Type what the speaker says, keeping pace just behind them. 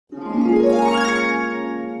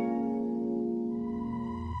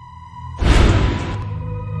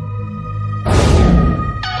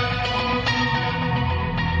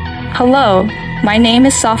Hello, my name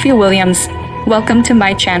is Sophia Williams. Welcome to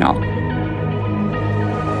my channel.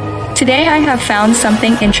 Today I have found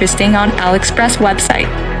something interesting on AliExpress website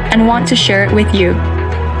and want to share it with you.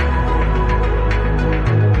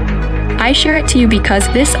 I share it to you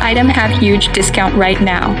because this item have huge discount right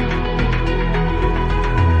now.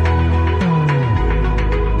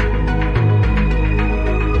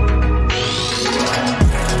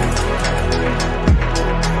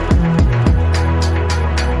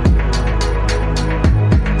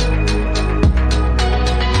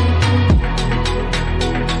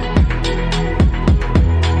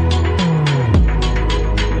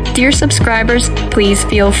 Dear subscribers, please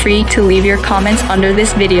feel free to leave your comments under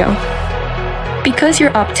this video, because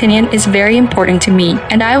your opinion is very important to me,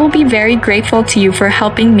 and I will be very grateful to you for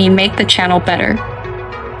helping me make the channel better.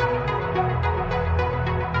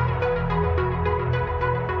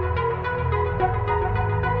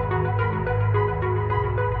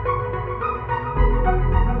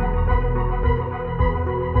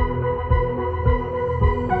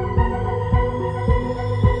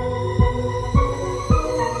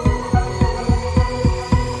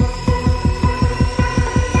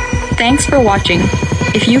 Thanks for watching.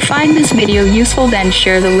 If you find this video useful, then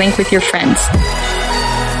share the link with your friends.